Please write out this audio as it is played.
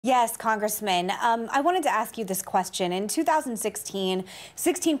Yes, Congressman. I wanted to ask you this question. In 2016,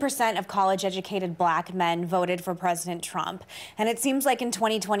 16% of college-educated black men voted for President Trump. And it seems like in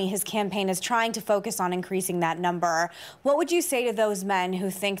 2020, his campaign is trying to focus on increasing that number. What would you say to those men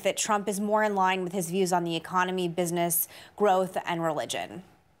who think that Trump is more in line with his views on the economy, business, growth, and religion?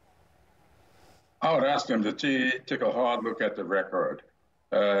 I would ask them to take a hard look at the record.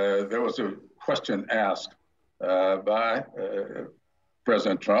 There was a question asked by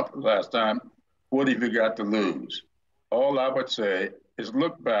President Trump last time, what have you got to lose? All I would say is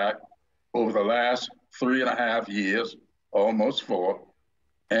look back over the last 3.5 years, almost 4,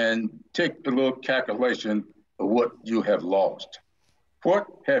 and take a little calculation of what you have lost. What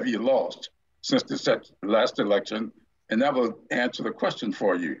have you lost since the last election? And that will answer the question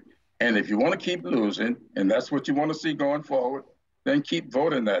for you. And if you want to keep losing, and that's what you want to see going forward, then keep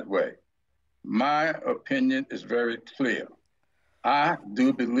voting that way. My opinion is very clear. I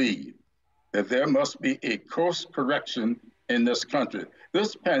do believe that there must be a course correction in this country.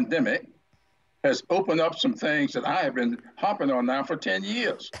 This pandemic has opened up some things that I have been harping on now for 10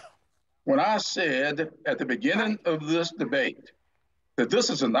 years. When I said at the beginning of this debate that this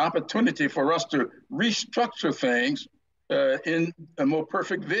is an opportunity for us to restructure things in a more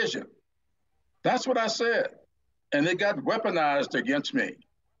perfect vision. That's what I said. And it got weaponized against me.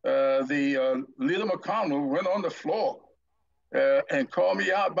 The Leader McConnell went on the floor and called me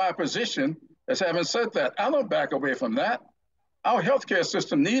out by position as having said that. I don't back away from that. Our healthcare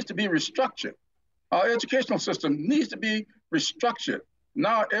system needs to be restructured. Our educational system needs to be restructured.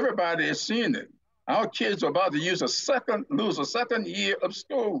 Now everybody is seeing it. Our kids are about to lose a second year of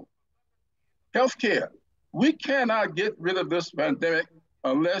school. Healthcare. We cannot get rid of this pandemic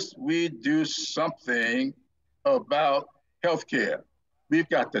unless we do something about healthcare. We've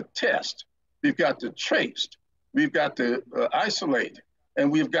got to test. We've got to trace. We've got to isolate, and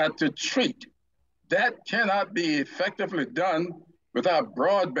we've got to treat. That cannot be effectively done without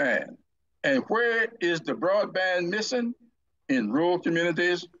broadband. And where is the broadband missing? In rural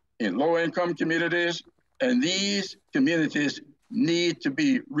communities, in low-income communities, and these communities need to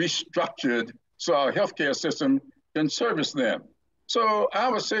be restructured so our healthcare system can service them. So I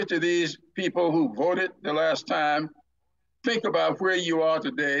would say to these people who voted the last time, think about where you are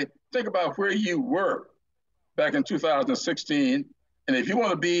today. Think about where you were back in 2016. And if you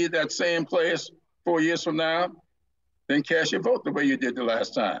want to be that same place 4 years from now, then cast your vote the way you did the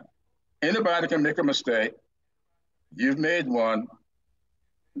last time. Anybody can make a mistake. You've made one.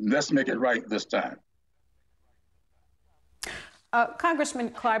 Let's make it right this time. Congressman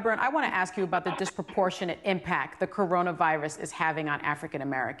Clyburn, I want to ask you about the disproportionate impact the coronavirus is having on African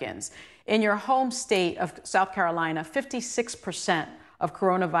Americans. In your home state of South Carolina, 56% of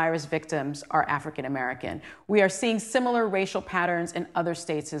coronavirus victims are African American. We are seeing similar racial patterns in other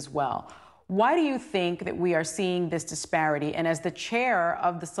states as well. Why do you think that we are seeing this disparity? And as the chair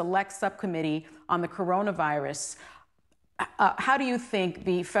of the Select Subcommittee on the Coronavirus, how do you think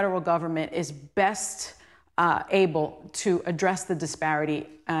the federal government is best able to address the disparity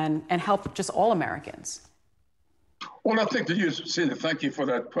and help just all Americans? Well, I think that you've seen it. Thank you for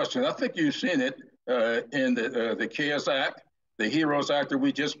that question. I think you've seen it in the CARES Act, the HEROES Act that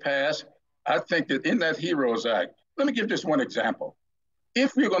we just passed. I think that in that HEROES Act, let me give just one example.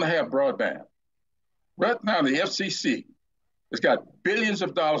 If we're going to have broadband, right now the FCC has got billions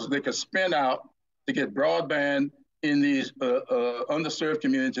of dollars they could spend out to get broadband in these underserved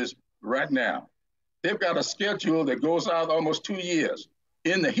communities right now. They've got a schedule that goes out almost 2 years.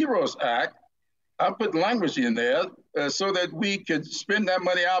 In the HEROES Act, I put language in there so that we could spend that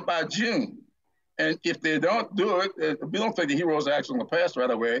money out by June. And if they don't do it, we don't think the HEROES Act is going to pass right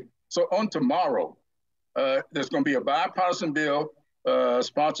away. So on tomorrow, there's going to be a bipartisan bill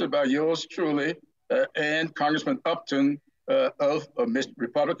sponsored by yours truly and Congressman Upton of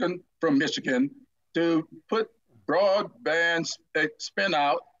Republican from Michigan to put broadband spin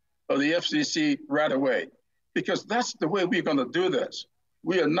out of the FCC right away, because that's the way we're going to do this.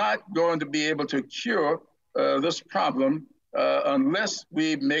 We are not going to be able to cure this problem unless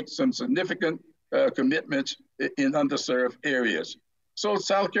we make some significant commitments in underserved areas. So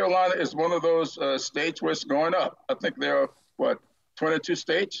South Carolina is one of those states where it's going up. I think there are, 22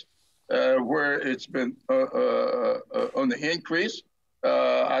 states where it's been on the increase.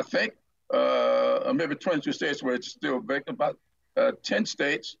 I think maybe 22 states where it's still vacant. About 10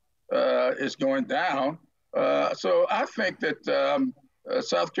 states is going down. So I think that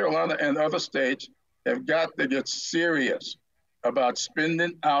South Carolina and other states have got to get serious about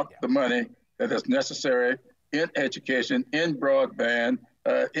spending out the money that is necessary in education, in broadband,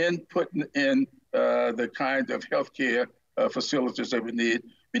 in putting in the kind of healthcare facilities that we need.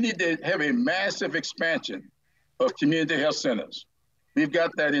 We need to have a massive expansion of community health centers. We've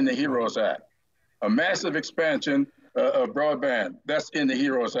got that in the HEROES Act. A massive expansion of broadband, that's in the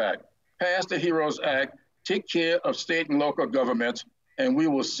HEROES Act. Pass the HEROES Act, take care of state and local governments, and we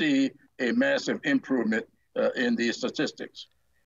will see a massive improvement in these statistics.